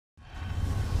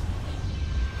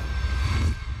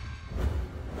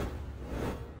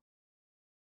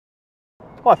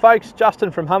Hi folks, Justin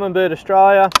from Humminbird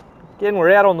Australia. Again,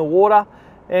 we're out on the water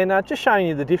and just showing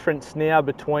you the difference now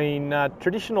between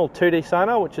traditional 2D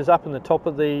sonar, which is up in the top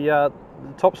of the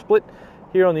top split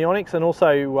here on the Onyx, and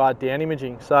also down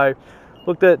imaging. So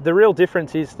look, the real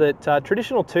difference is that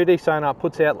traditional 2D sonar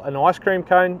puts out an ice cream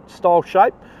cone style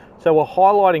shape, so we're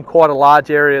highlighting quite a large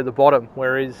area at the bottom,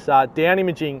 whereas down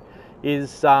imaging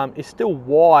is still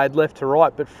wide left to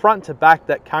right, but front to back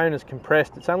that cone is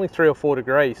compressed. It's only 3 or 4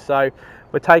 degrees, so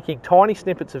we're taking tiny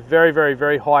snippets of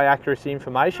very high accuracy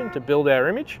information to build our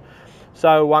image.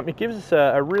 So it gives us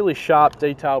a really sharp,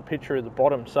 detailed picture of the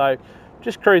bottom. So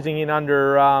just cruising in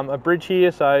under a bridge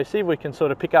here, so see if we can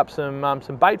sort of pick up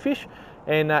some bait fish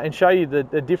and show you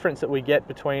the difference that we get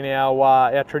between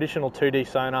our traditional 2D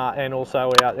sonar and also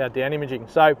our down imaging.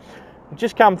 So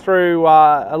just come through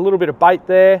a little bit of bait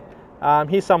there.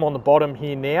 Here's some on the bottom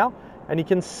here now, and you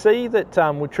can see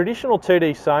that with traditional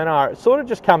 2D sonar, it sort of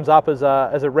just comes up as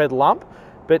a red lump.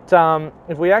 But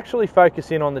if we actually focus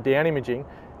in on the down imaging,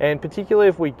 and particularly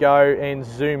if we go and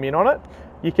zoom in on it,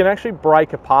 you can actually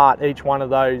break apart each one of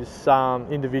those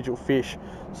individual fish.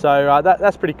 So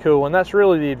that's pretty cool, and that's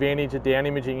really the advantage of down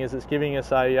imaging, is it's giving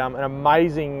us an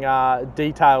amazing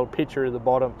detailed picture of the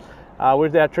bottom.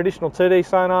 With our traditional 2D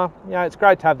sonar, you know, it's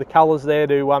great to have the colours there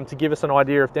to give us an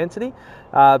idea of density,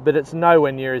 but it's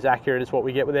nowhere near as accurate as what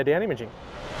we get with our down imaging.